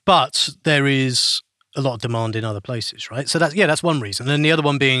 Right, but there is a lot of demand in other places, right? So that's one reason. And the other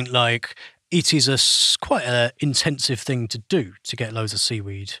one being like it is quite an intensive thing to do to get loads of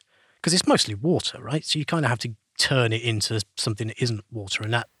seaweed. Because it's mostly water, right? So you kind of have to turn it into something that isn't water,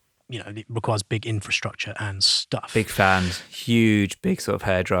 and that, you know, it requires big infrastructure and stuff. Big fans, huge, big sort of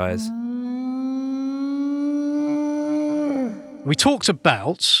hairdryers. We talked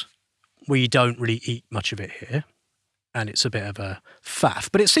about we don't really eat much of it here, and it's a bit of a faff.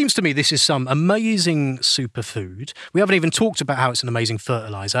 But it seems to me this is some amazing superfood. We haven't even talked about how it's an amazing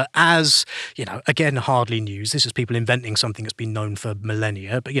fertiliser. As, you know, again, hardly news. This is people inventing something that's been known for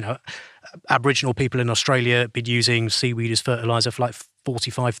millennia. But, you know, Aboriginal people in Australia have been using seaweed as fertiliser for like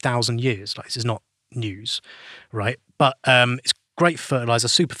 45,000 years. Like, this is not news, right? But it's great fertiliser,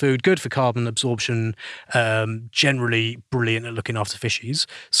 superfood, good for carbon absorption, generally brilliant at looking after fishies.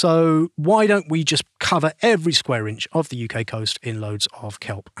 So why don't we just cover every square inch of the UK coast in loads of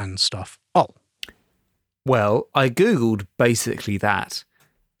kelp and stuff? Well, I Googled basically that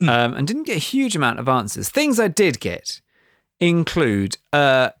and didn't get a huge amount of answers. Things I did get include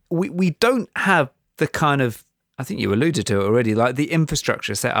we don't have the kind of, I think you alluded to it already, like the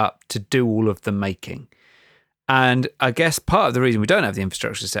infrastructure set up to do all of the making. And I guess part of the reason we don't have the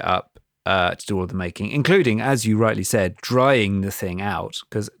infrastructure set up to do all the making, including, as you rightly said, drying the thing out,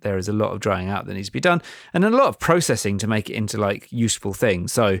 because there is a lot of drying out that needs to be done, and a lot of processing to make it into like useful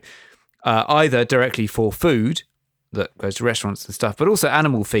things. So either directly for food that goes to restaurants and stuff, but also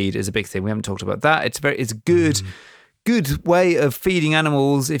animal feed is a big thing. We haven't talked about that. It's a good way of feeding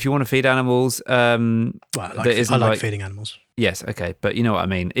animals if you want to feed animals. I like feeding animals. Yes, okay, but you know what I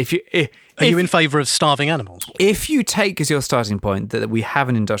mean. Are you in favour of starving animals? If you take as your starting point that we have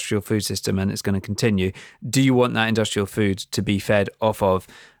an industrial food system and it's going to continue, do you want that industrial food to be fed off of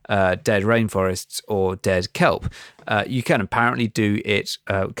dead rainforests or dead kelp. You can apparently do it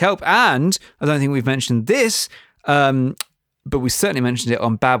kelp, and I don't think we've mentioned this, but we certainly mentioned it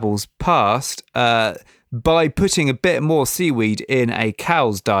on Babbel's past. By putting a bit more seaweed in a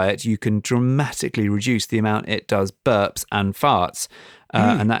cow's diet, you can dramatically reduce the amount it does burps and farts.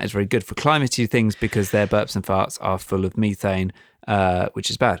 And that is very good for climatey things because their burps and farts are full of methane, which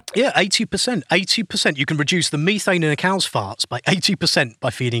is bad. Yeah, 80%. 80%. You can reduce the methane in a cow's farts by 80% by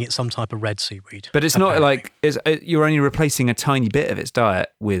feeding it some type of red seaweed. But it's not like you're only replacing a tiny bit of its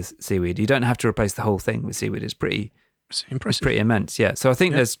diet with seaweed. You don't have to replace the whole thing with seaweed. It's pretty impressive. It's pretty immense, yeah. So I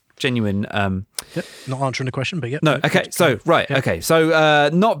think there's genuine... Not answering the question, but yeah. No, okay, so, right, okay. So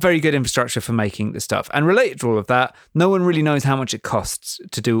not very good infrastructure for making the stuff. And related to all of that, no one really knows how much it costs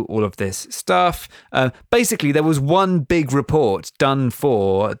to do all of this stuff. Basically, there was one big report done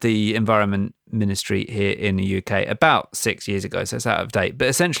for the Environment Ministry here in the UK about 6 years ago, so it's out of date, but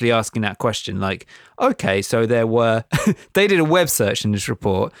essentially asking that question, like, okay, so there were they did a web search in this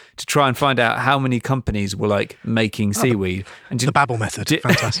report to try and find out how many companies were like making seaweed. And the Babbel method.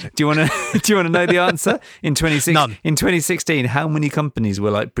 Fantastic. Do you want to know the answer? In 2016, how many companies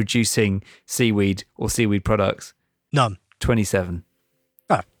were like producing seaweed or seaweed products? None. 27.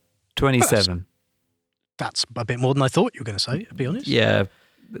 Oh. 27. That's a bit more than I thought you were going to say, to be honest. Yeah,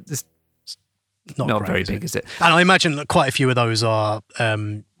 but this not great, very big, is it? And I imagine that quite a few of those are,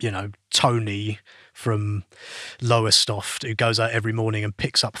 Tony from Lowestoft, who goes out every morning and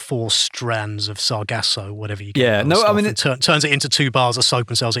picks up 4 strands of Sargasso, whatever you call it. No, I mean... turns it into 2 bars of soap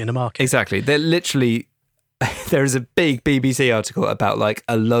and sells it in the market. Exactly. They're literally... There is a big BBC article about like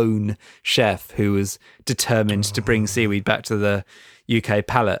a lone chef who was determined to bring seaweed back to the UK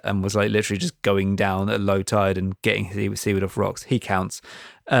palate and was like literally just going down at low tide and getting seaweed off rocks. He counts.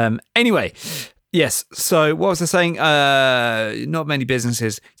 Anyway, yes. So what was I saying? Not many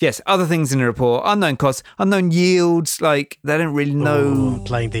businesses. Yes. Other things in the report: unknown costs, unknown yields. Like they don't really know.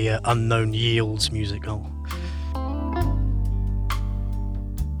 Playing the unknown yields music. Oh.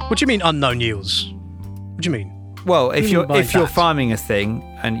 What do you mean unknown yields? What do you mean? Well, if you're farming a thing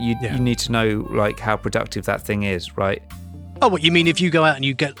and you need to know like how productive that thing is, right? Oh, what you mean? If you go out and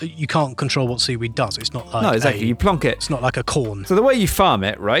you can't control what seaweed does. It's not like you plonk it. It's not like a corn. So the way you farm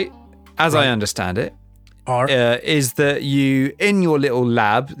it, right? As I understand it, is that you in your little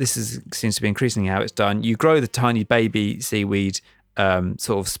lab. Seems to be increasingly how it's done. You grow the tiny baby seaweed.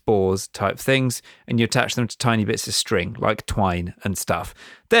 Sort of spores type things, and you attach them to tiny bits of string like twine and stuff.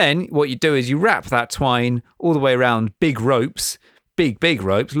 Then what you do is you wrap that twine all the way around big ropes, big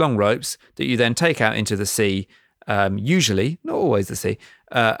ropes, long ropes that you then take out into the sea, usually, not always the sea,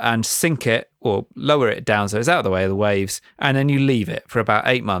 and sink it or lower it down so it's out of the way of the waves, and then you leave it for about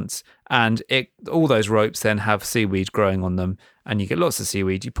 8 months, and all those ropes then have seaweed growing on them, and you get lots of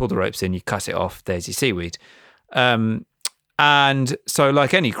seaweed. You pull the ropes in, you cut it off, there's your seaweed. And so,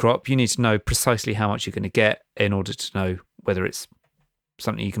 like any crop, you need to know precisely how much you're going to get in order to know whether it's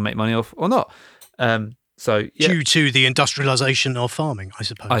something you can make money off or not. Due to the industrialization of farming, I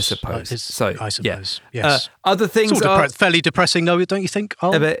suppose. I suppose. Yes. Other things it's all are fairly depressing, though, don't you think?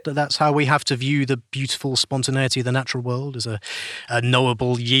 A bit. That's how we have to view the beautiful spontaneity of the natural world as a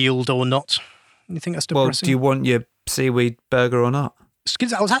knowable yield or not. You think that's depressing? Well, do you want your seaweed burger or not? Was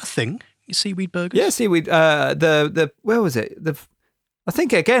that a thing? Seaweed burgers? Yeah, seaweed. Where was it? I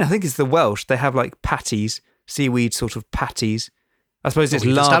think it's the Welsh. They have like patties, seaweed sort of patties. I suppose it's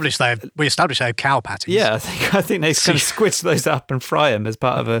we established they have cow patties. Yeah, I think they kind of squidge those up and fry them as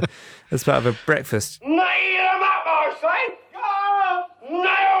part of a breakfast. Nail them up, I say!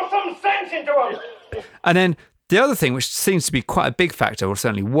 Nail some sense into them. And then the other thing, which seems to be quite a big factor, or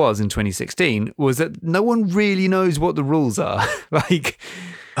certainly was in 2016, was that no one really knows what the rules are. Like.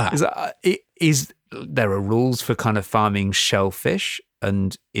 Is there are rules for kind of farming shellfish,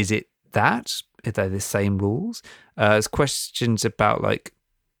 and is it that? Are they the same rules? There's questions about like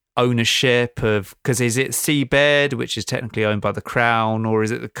ownership of, because is it seabed, which is technically owned by the Crown, or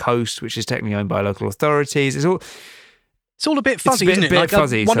is it the coast, which is technically owned by local authorities? It's all a bit fuzzy, isn't it? Like,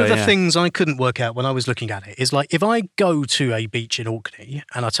 fuzzy, one of the things I couldn't work out when I was looking at it is like if I go to a beach in Orkney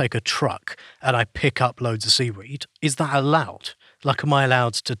and I take a truck and I pick up loads of seaweed, is that allowed? Like, am I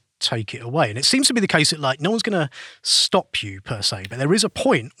allowed to take it away? And it seems to be the case that like no one's going to stop you per se, but there is a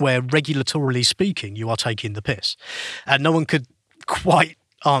point where regulatorily speaking you are taking the piss, and no one could quite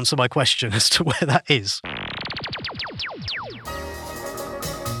answer my question as to where that is.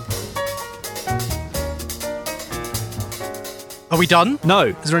 Are we done? No.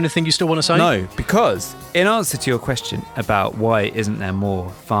 Is there anything you still want to say? No, because in answer to your question about why isn't there more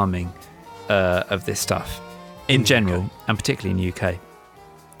farming of this stuff in general, and particularly in the UK,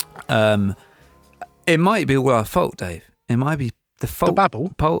 It might be all our fault, Dave. It might be the fault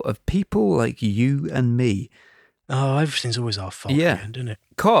of people like you and me. Oh, everything's always our fault, isn't it?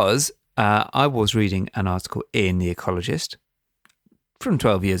 Because I was reading an article in The Ecologist from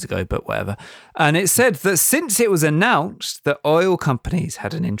 12 years ago, but whatever. And it said that since it was announced that oil companies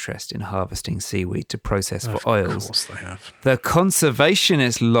had an interest in harvesting seaweed to process for oils, of course they have. The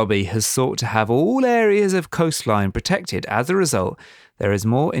conservationist lobby has sought to have all areas of coastline protected. As a result, there is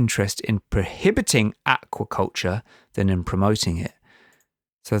more interest in prohibiting aquaculture than in promoting it.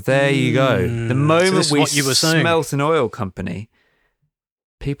 So there you go. The moment we smelt an oil company,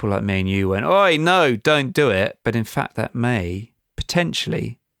 people like me and you went, "Oi, no, don't do it." But in fact, that may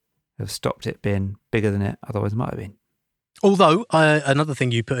potentially have stopped it being bigger than it otherwise might have been. Although, another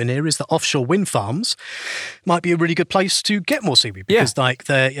thing you put in here is that offshore wind farms might be a really good place to get more seaweed because, like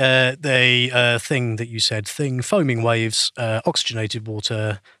the thing that you said, foaming waves, oxygenated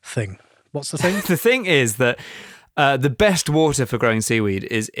water thing. What's the thing? The thing is that the best water for growing seaweed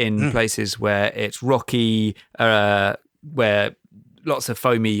is in places where it's rocky, where lots of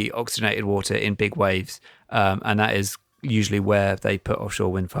foamy, oxygenated water in big waves, and that is usually where they put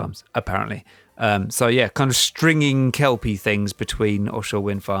offshore wind farms, apparently. So yeah, kind of stringing kelpie things between offshore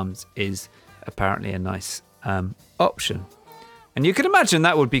wind farms is apparently a nice option. And you can imagine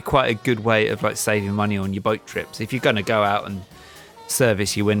that would be quite a good way of like saving money on your boat trips. If you're going to go out and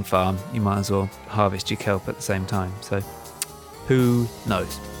service your wind farm, you might as well harvest your kelp at the same time. So who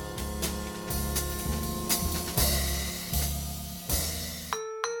knows?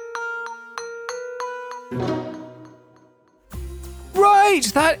 Right,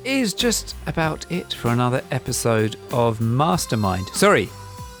 that is just about it for another episode of Mastermind. Sorry,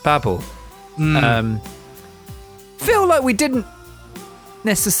 Babble. Feel like we didn't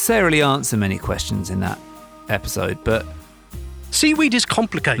necessarily answer many questions in that episode, but seaweed is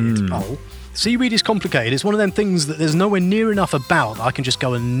complicated, Paul. Seaweed is complicated. It's one of them things that there's nowhere near enough about that I can just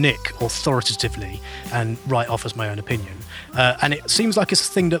go and nick authoritatively and write off as my own opinion. And it seems like it's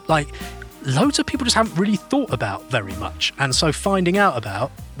a thing that, like, loads of people just haven't really thought about very much. And so finding out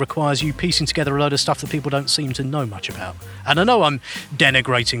about requires you piecing together a load of stuff that people don't seem to know much about. And I know I'm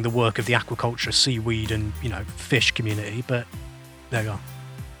denigrating the work of the aquaculture, seaweed and, fish community, but there you are.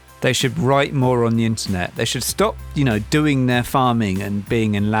 They should write more on the internet. They should stop, doing their farming and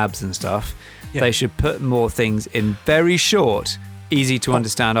being in labs and stuff. Yeah. They should put more things in very short, easy to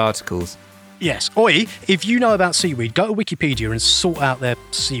understand articles. Yes. Oi, if you know about seaweed, go to Wikipedia and sort out their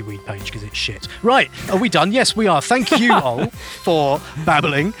seaweed page because it's shit. Right, are we done? Yes, we are. Thank you, Ol, for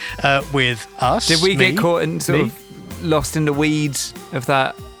babbling with us. Did we get caught and sort of lost in the weeds of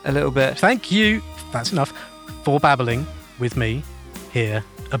that a little bit? Thank you, that's enough, for babbling with me here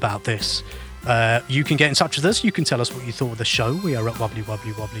about this. You can get in touch with us. You can tell us what you thought of the show. We are at Wobbly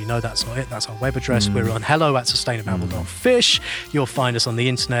Wobbly Wobbly. No, that's not it. That's our web address. We're on hello@sustainababble.fish. You'll find us on the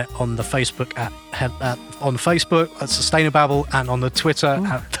internet, on the Facebook on Facebook at Sustainababble, and on the Twitter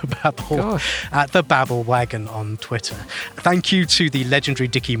at the Babble Wagon on Twitter. Thank you to the legendary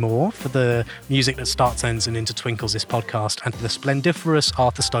Dickie Moore for the music that starts, ends, and intertwinkles this podcast, and to the splendiferous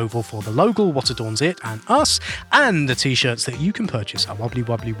Arthur Stovall for the logo, what adorns it and us, and the t-shirts that you can purchase at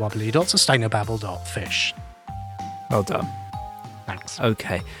wobblywobblywobbly.sustainababble.fish. Well done. Thanks.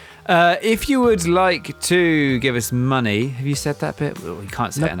 Okay. If you would like to give us money, have you said that bit? Well, you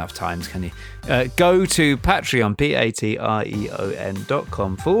can't say it enough times, can you? Go to Patreon,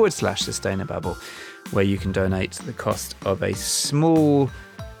 patreon.com/sustainababble, where you can donate the cost of a small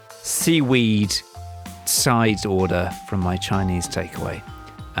seaweed side order from my Chinese takeaway.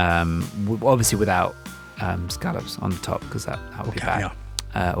 Obviously without scallops on the top, because that would be bad.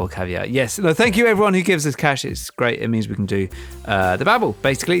 Or caviar. Yes. No, thank you everyone who gives us cash. It's great. It means we can do the babble,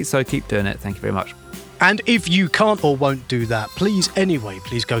 basically. So keep doing it. Thank you very much. And if you can't or won't do that, please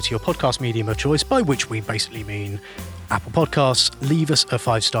go to your podcast medium of choice, by which we basically mean Apple Podcasts. Leave us a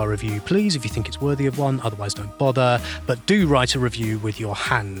 5-star review, please, if you think it's worthy of one. Otherwise, don't bother. But do write a review with your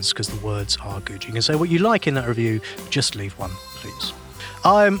hands, because the words are good. You can say what you like in that review. Just leave one, please.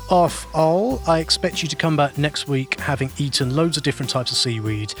 I'm off, Ol. I expect you to come back next week having eaten loads of different types of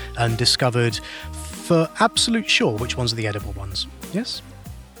seaweed and discovered for absolute sure which ones are the edible ones. Yes?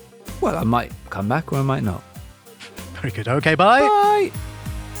 Well, I might come back or I might not. Very good. Okay, bye. Bye.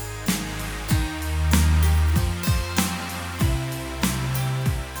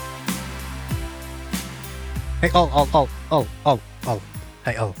 Hey, Ol.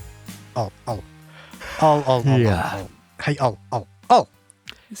 Hey, Ol. Yeah. Hey, Ol.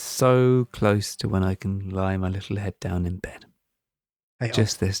 So close to when I can lie my little head down in bed. Hey,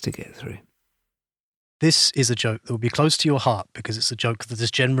 just this to get through. This is a joke that will be close to your heart because it's a joke that is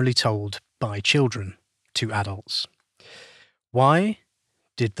generally told by children to adults. Why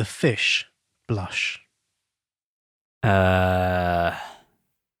did the fish blush? Because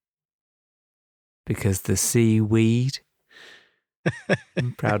the seaweed.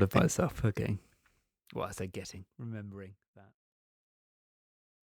 I'm proud of myself. Okay. What was I getting? Remembering.